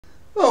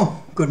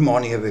Oh, good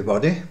morning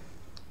everybody.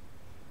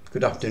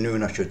 Good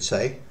afternoon I should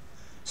say.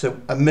 It's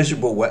a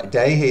miserable wet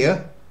day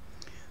here.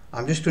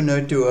 I'm just going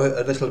to do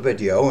a little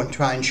video and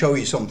try and show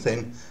you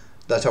something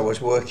that I was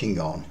working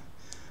on.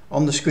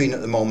 On the screen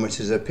at the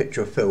moment is a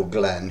picture of Phil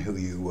Glenn, who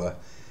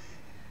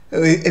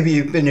if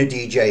you've been a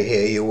DJ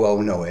here you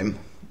well know him.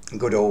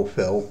 Good old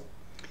Phil.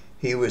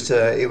 He was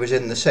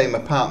in the same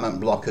apartment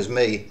block as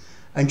me,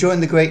 and during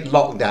the great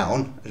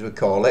lockdown, as we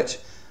call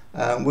it,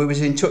 we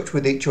was in touch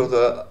with each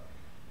other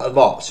a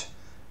lot,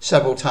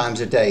 several times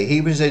a day.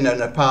 He was in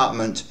an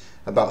apartment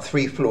about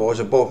 3 floors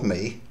above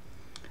me,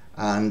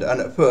 and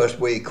at first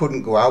we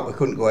couldn't go out, we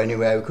couldn't go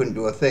anywhere, we couldn't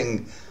do a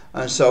thing,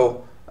 and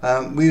so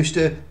we used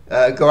to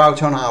go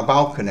out on our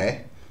balcony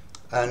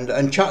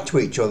and chat to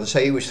each other. So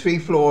he was 3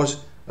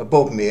 floors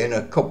above me and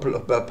a couple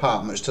of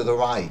apartments to the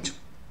right.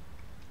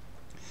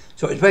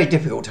 So it was very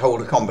difficult to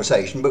hold a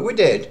conversation, but we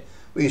did.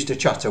 We used to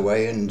chat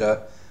away, and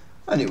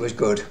it was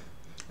good.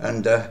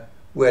 And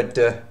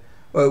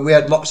we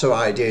had lots of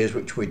ideas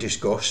which we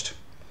discussed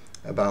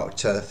about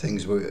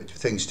things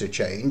to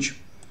change,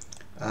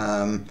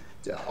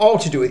 all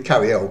to do with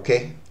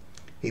karaoke.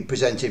 He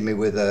presented me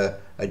with a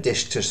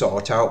disc to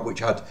sort out which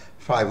had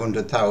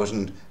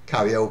 500,000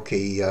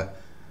 karaoke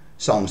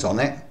songs on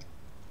it,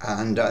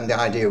 and the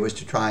idea was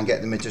to try and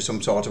get them into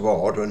some sort of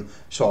order and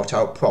sort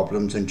out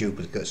problems and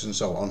duplicates and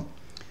so on.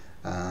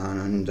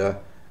 And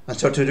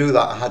so to do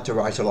that I had to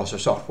write a lot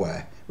of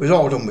software. It was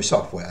all done with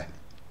software.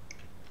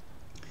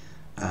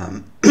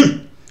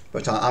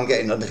 But I'm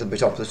getting a little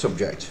bit off the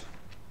subject.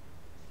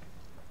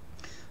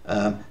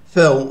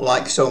 Phil,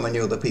 like so many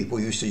other people,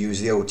 used to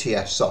use the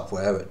OTS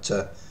software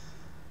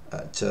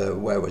at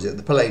where was it?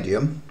 The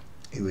Palladium.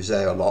 He was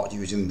there a lot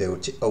using the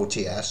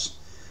OTS,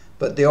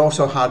 but they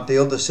also had the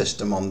other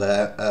system on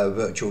there,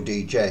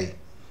 VirtualDJ,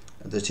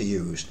 that he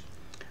used.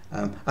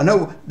 I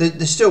know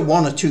there's still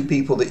 1 or 2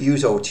 people that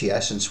use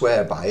OTS and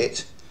swear by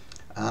it.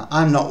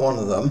 I'm not one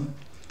of them.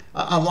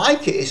 I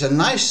like it. It's a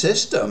nice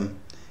system.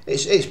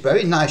 It's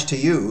very nice to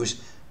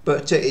use,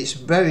 but it's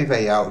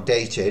very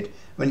outdated.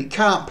 I mean, it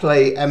can't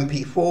play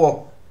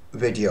MP4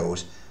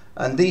 videos,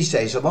 and these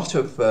days a lot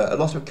of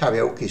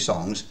karaoke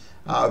songs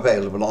are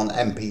available on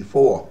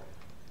MP4.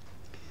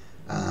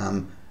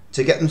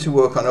 To get them to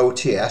work on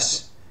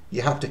OTS,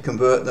 you have to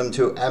convert them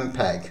to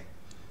MPEG,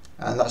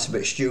 and that's a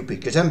bit stupid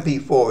because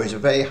MP4 is a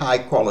very high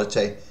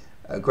quality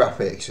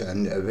graphics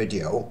and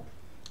video,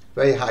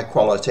 very high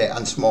quality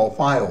and small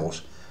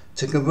files.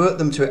 To convert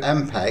them to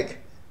MPEG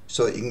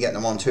so that you can get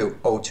them onto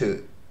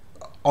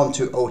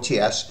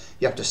OTS,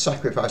 you have to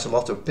sacrifice a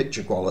lot of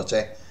picture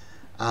quality,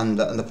 and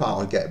the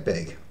files get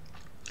big.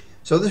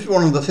 So this is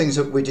one of the things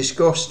that we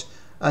discussed,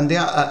 and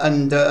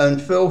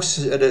Phil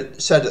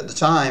said at the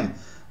time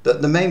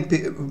that the main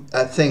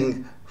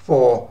thing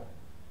for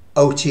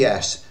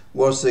OTS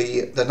was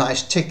the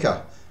nice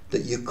ticker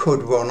that you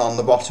could run on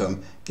the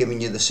bottom, giving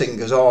you the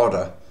singer's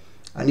order.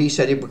 And he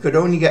said if we could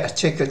only get a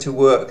ticker to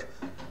work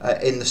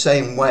in the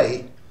same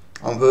way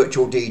on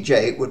VirtualDJ,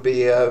 it would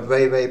be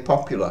very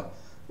popular.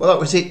 Well, that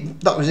was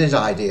it. That was his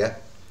idea.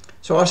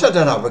 So I said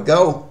I'd have a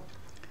go,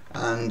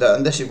 and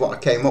this is what I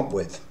came up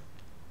with.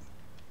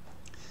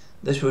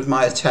 This was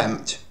my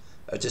attempt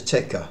at a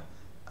ticker.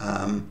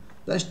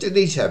 Let's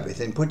delete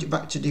everything, put it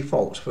back to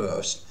defaults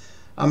first.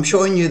 I'm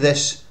showing you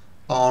this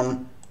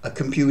on a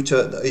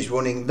computer that is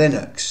running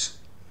Linux,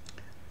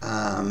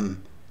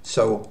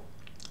 so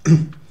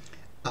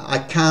I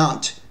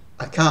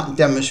can't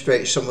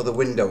demonstrate some of the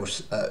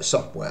Windows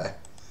software.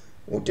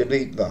 We'll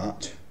delete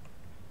that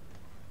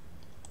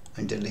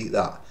and delete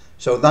that.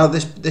 So now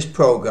this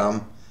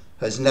program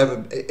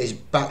is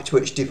back to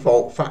its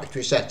default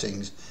factory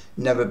settings,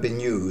 never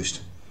been used.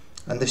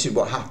 And this is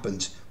what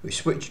happens. We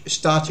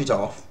start it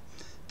off.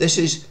 This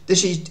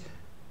is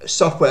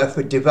software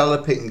for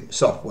developing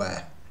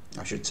software,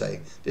 I should say.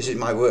 This is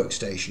my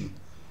workstation.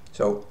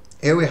 So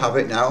here we have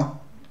it now.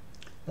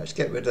 Let's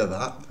get rid of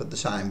that for the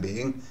time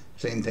being.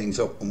 Clean things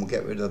up and we'll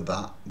get rid of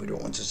that. We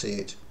don't want to see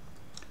it.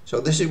 So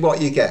this is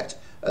what you get.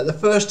 The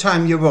first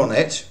time you run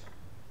it,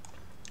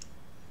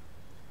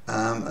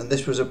 and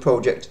this was a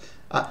project,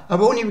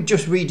 I've only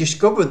just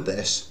rediscovered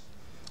this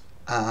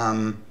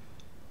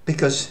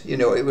because, you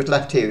know, it was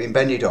left here in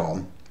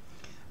Benidorm,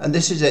 and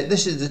this is it.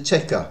 This is the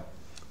ticker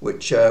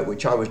which I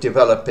was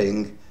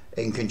developing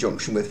in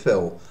conjunction with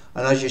Phil.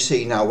 And as you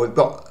see now, we've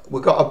got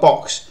a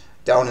box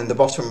down in the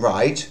bottom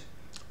right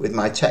with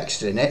my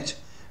text in it,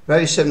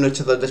 very similar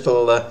to the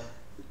little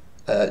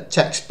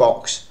text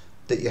box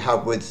that you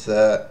have with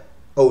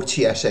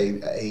OTS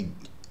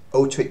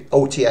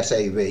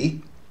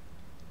AV.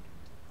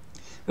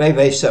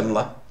 Very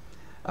similar,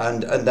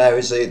 and there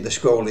is the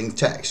scrolling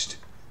text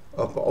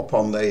up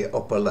on the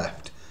upper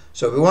left.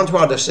 So if we want to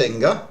add a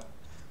singer,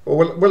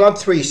 well, we'll add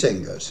 3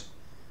 singers.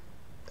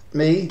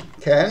 Me,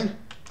 Ken,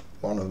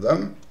 one of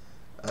them.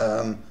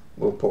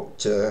 We'll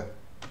put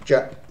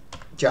Jack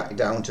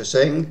down to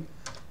sing,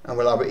 and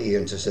we'll have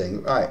Ian to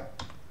sing. Right,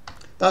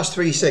 that's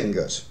 3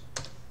 singers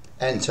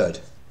entered,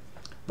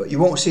 but you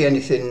won't see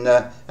anything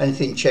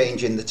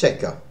change in the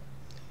ticker.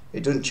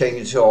 It doesn't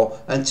change at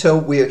all until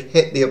we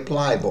hit the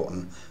apply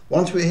button.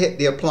 Once we hit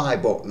the apply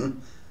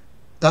button,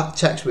 that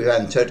text we've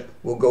entered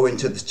will go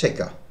into the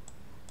ticker.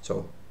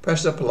 So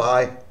press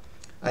apply,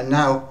 and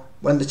now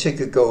when the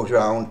ticker goes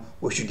round,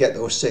 we should get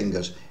those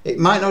singers. It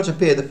might not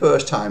appear the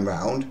first time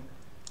round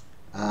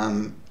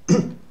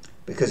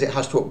because it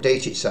has to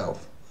update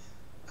itself.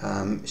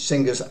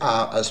 Singers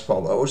are as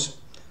follows,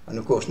 and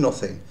of course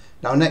nothing.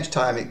 Now next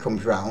time it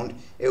comes round,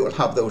 it will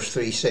have those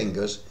 3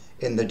 singers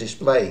in the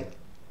display,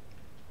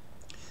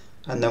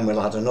 and then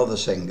we'll add another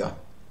singer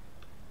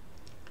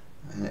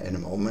in a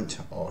moment,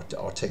 or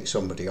take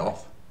somebody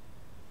off.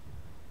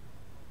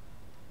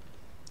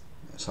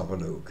 Let's have a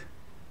look.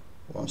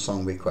 One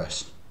song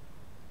request,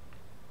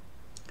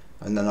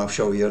 and then I'll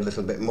show you a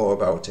little bit more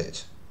about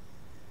it.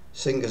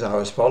 Singers are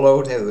as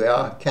followed. Here we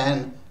are: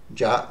 Ken,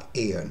 Jack,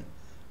 Ian,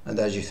 and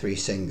there's your 3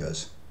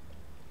 singers.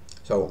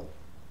 So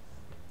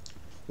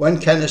when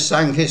Ken has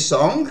sang his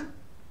song,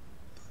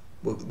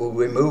 we'll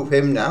remove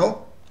him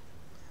now.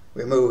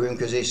 Remove him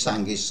because he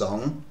sang his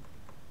song,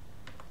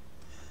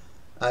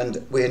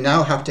 and we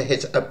now have to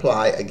hit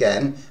apply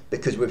again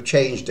because we've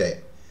changed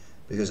it,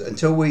 because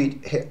until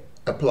we hit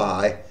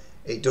apply,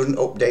 it doesn't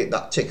update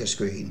that ticker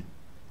screen.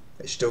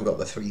 It's still got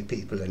the 3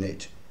 people in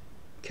it: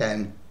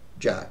 Ken,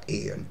 Jack,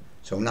 Ian.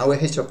 So now we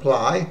hit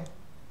apply.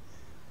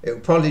 It will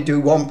probably do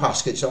 1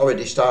 pass, it's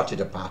already started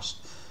a pass.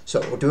 So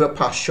we'll do a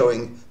pass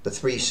showing the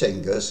 3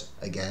 singers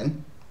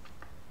again.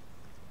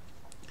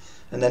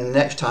 And then the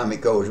next time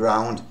it goes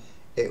round,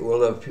 it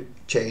will have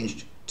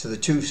changed to the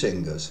 2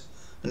 singers.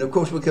 And of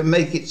course we can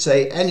make it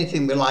say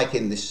anything we like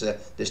in this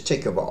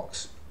ticker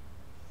box.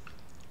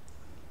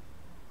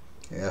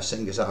 Yeah,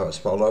 singers are as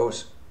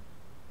follows: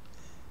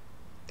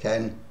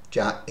 Ken,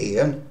 Jack,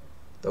 Ian.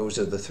 Those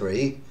are the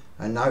 3.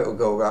 And now it will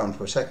go around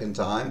for a second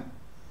time,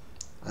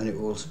 and it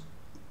will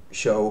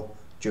show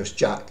just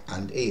Jack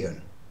and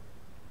Ian.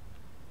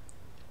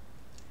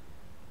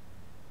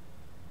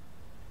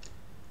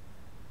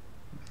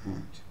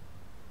 Right.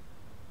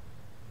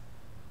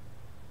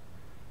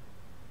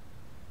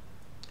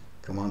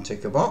 Come on,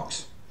 ticker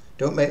box.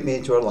 Don't make me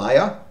into a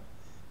liar.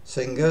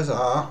 Singers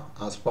are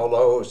as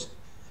follows: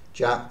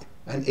 Jack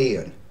and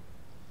Ian.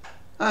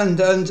 And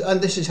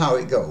this is how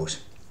it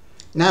goes.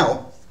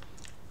 Now,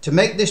 to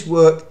make this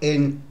work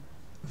in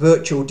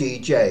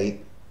VirtualDJ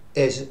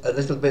is a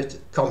little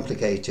bit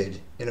complicated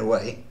in a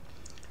way,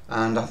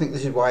 and I think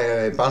this is why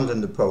I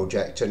abandoned the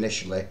project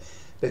initially,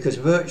 because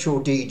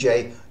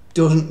VirtualDJ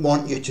doesn't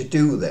want you to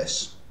do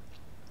this.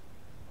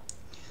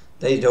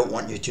 They don't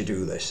want you to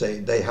do this.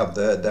 They have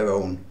their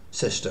own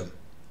system.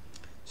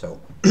 So,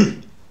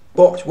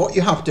 but what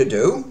you have to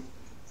do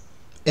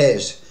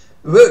is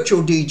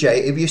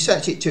VirtualDJ, if you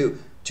set it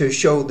to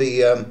show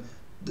the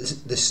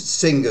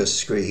singer's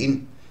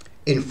screen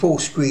in full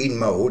screen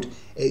mode,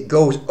 it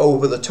goes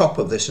over the top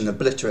of this and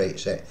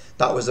obliterates it.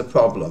 That was the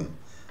problem,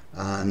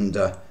 and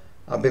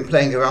I've been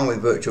playing around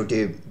with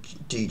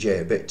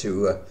VirtualDJ a bit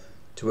to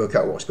work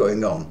out what's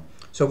going on.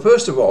 So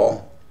first of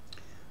all,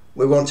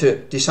 we want to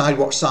decide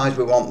what size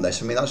we want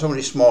this. I mean, that's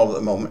only small at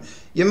the moment.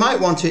 You might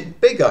want it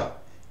bigger.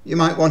 You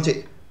might want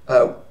it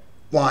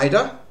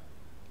wider,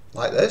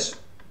 like this,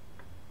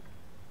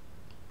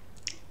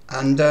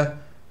 and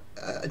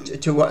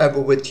to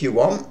whatever width you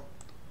want.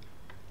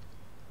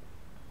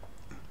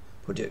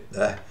 Put it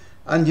there.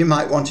 And you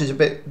might want it a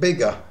bit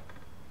bigger,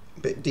 a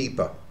bit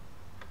deeper,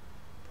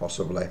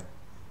 possibly.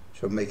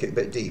 So make it a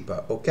bit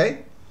deeper,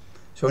 okay?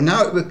 So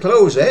now we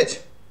close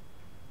it,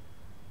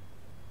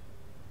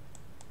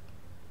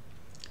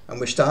 and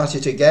we start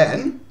it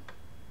again.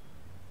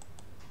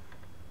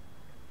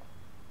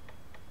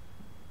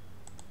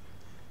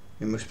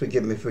 You must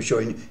forgive me for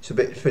showing you, it's a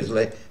bit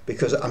fiddly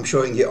because I'm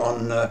showing it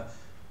on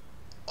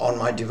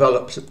my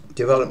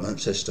development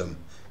system.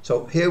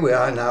 So here we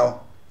are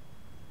now.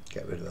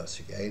 Get rid of that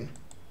again.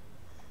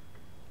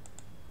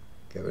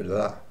 Get rid of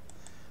that.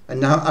 And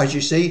now, as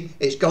you see,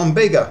 it's gone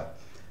bigger.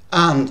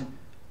 And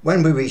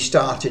when we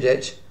restarted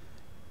it,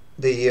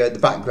 the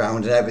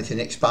background and everything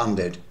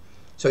expanded.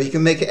 So you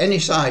can make it any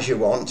size you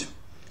want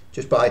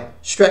just by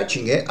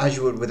stretching it, as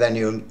you would with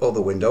any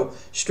other window.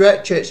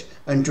 Stretch it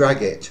and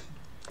drag it.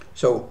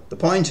 So the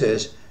point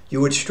is, you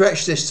would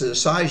stretch this to the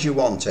size you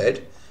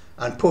wanted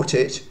and put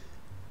it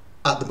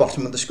at the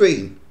bottom of the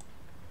screen.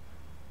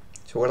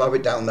 So we'll have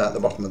it down there at the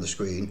bottom of the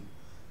screen.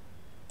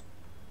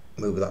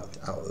 Move that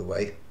out of the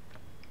way.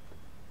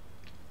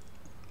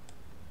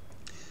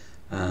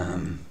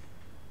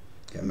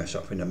 Get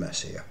myself in a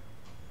mess here.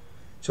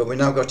 So we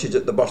now got it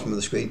at the bottom of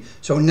the screen.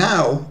 So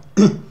now,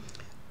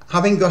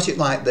 having got it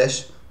like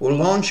this, we'll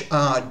launch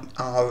our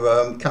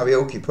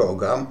karaoke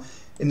program.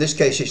 In this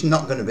case, it's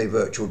not going to be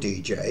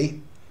VirtualDJ,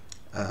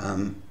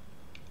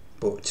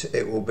 but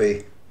it will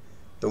be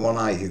the one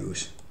I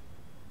use.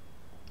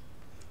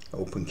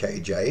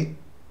 OpenKJ.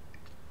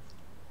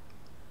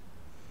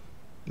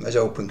 There's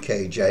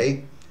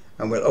OpenKJ,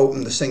 and we'll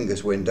open the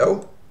singers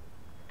window.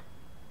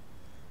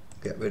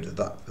 Get rid of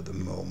that for the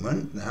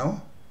moment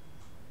now.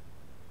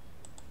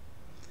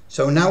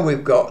 So now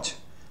we've got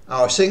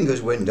our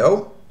singers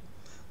window.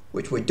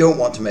 which we don't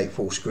want to make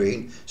full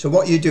screen. So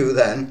what you do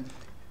then,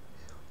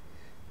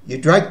 we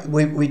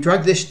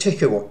drag this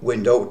ticker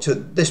window to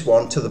this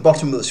one to the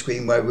bottom of the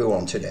screen where we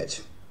wanted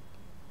it,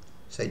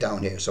 say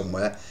down here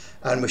somewhere,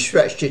 and we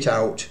stretched it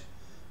out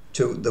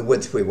to the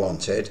width we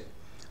wanted,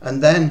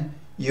 and then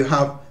you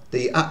have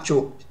the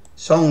actual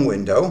song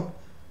window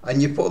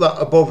and you put that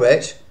above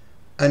it,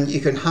 and you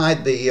can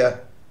hide that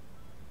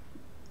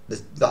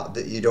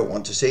you don't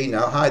want to see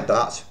now, hide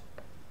that,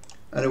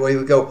 and away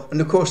we go. And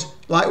of course,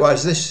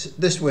 likewise,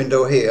 this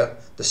window here,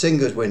 the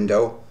singer's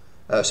window,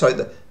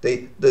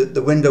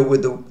 the window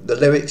with the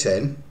lyrics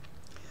in,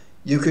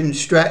 you can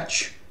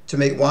stretch to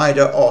make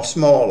wider or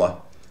smaller.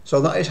 So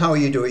that is how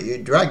you do it. You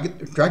drag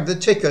the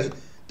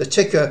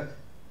ticker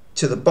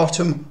to the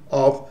bottom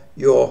of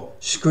your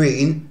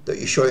screen that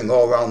you're showing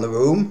all around the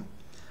room,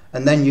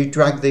 and then you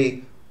drag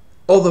the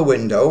other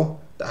window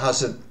that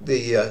has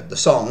the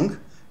song,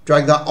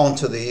 drag that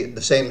onto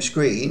the same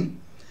screen,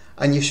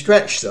 and you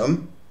stretch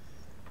them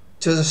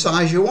to the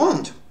size you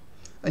want,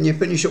 and you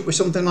finish up with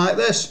something like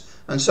this.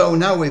 And so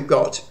now we've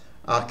got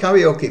our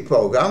karaoke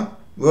program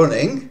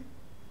running.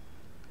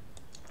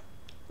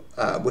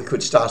 We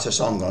could start a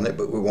song on it,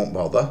 but we won't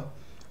bother.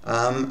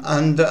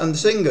 And the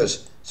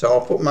singers. So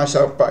I'll put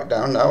myself back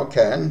down now,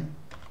 Ken,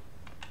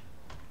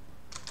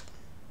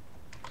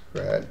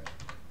 Fred.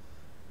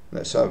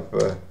 Let's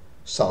have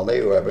Sally,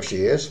 whoever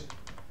she is.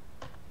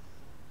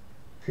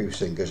 A few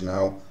singers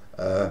now.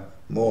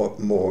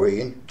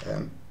 Maureen,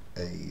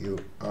 M-A-U-R-E-N,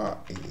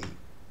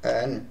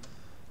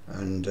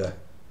 and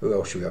who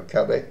else should we have?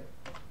 Kelly.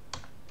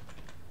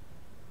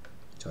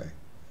 Sorry.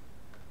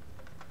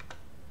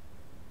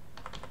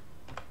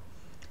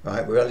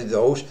 Right, we added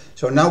those.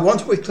 So now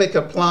once we click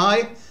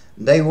apply,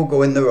 they will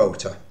go in the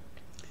rotor.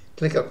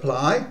 Click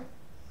apply.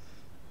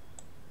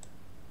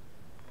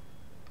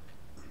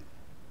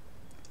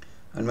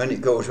 And when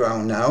it goes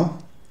round now,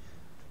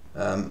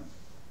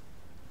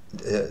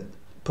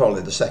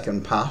 probably the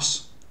second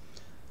pass,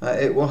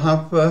 it will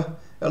have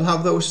it'll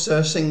have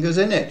those singers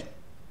in it.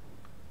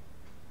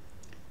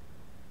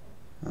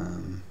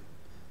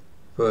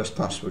 First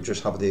pass will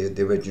just have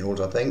the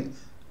originals, I think,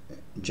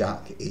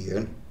 Jack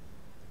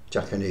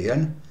and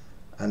Ian,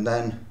 and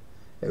then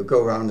it will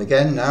go around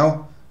again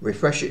now,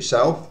 refresh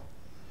itself.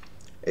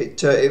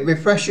 It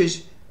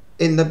refreshes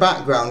in the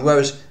background,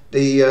 whereas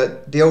the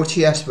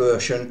OTS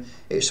version,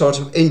 it sort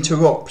of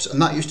interrupts, and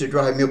that used to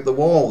drive me up the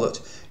wall, that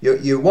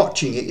you're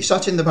watching it, you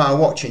sat in the bar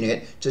watching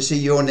it to see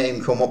your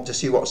name come up, to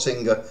see what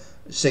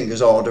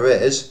singer's order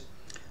is,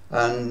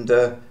 and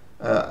the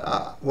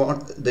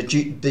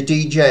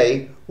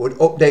DJ would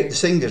update the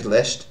singers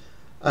list,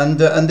 and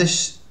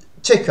this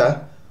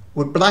ticker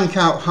would blank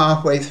out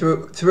halfway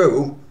through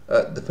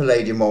the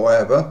Palladium or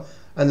wherever,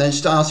 and then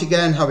start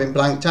again having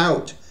blanked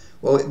out.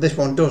 Well, this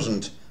one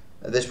doesn't.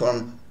 This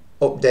one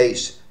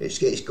updates,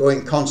 it's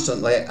going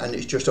constantly, and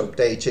it's just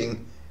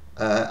updating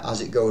as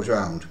it goes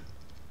round.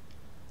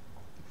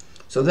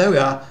 So there we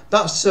are.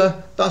 That's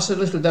a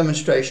little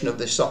demonstration of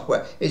this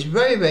software. It's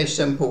very, very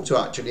simple to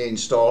actually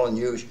install and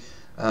use.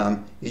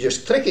 You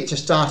just click it to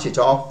start it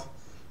off,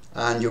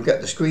 and you'll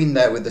get the screen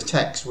there with the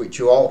text which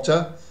you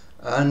alter,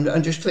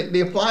 and just click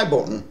the apply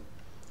button.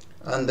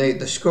 And the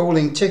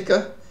scrolling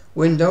ticker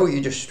window, you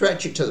just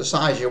stretch it to the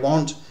size you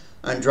want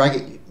and drag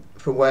it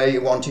for where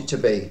you want it to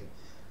be,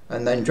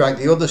 and then drag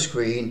the other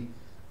screen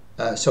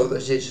so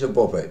that it's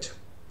above it.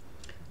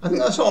 I think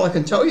that's all I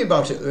can tell you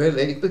about it,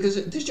 really, because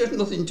there's just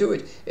nothing to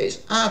it. It's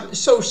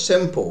so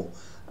simple.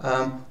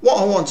 What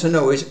I want to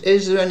know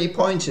is there any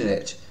point in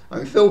it? I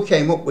mean, Phil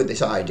came up with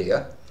this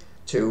idea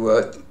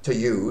to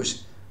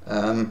use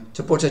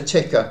to put a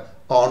ticker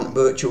on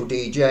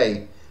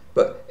VirtualDJ,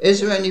 but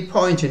is there any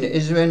point in it?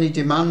 Is there any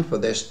demand for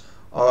this,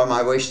 or am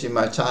I wasting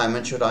my time,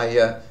 and should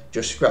I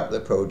just scrap the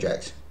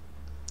project?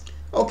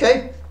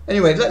 Okay,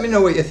 anyway, let me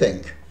know what you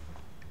think.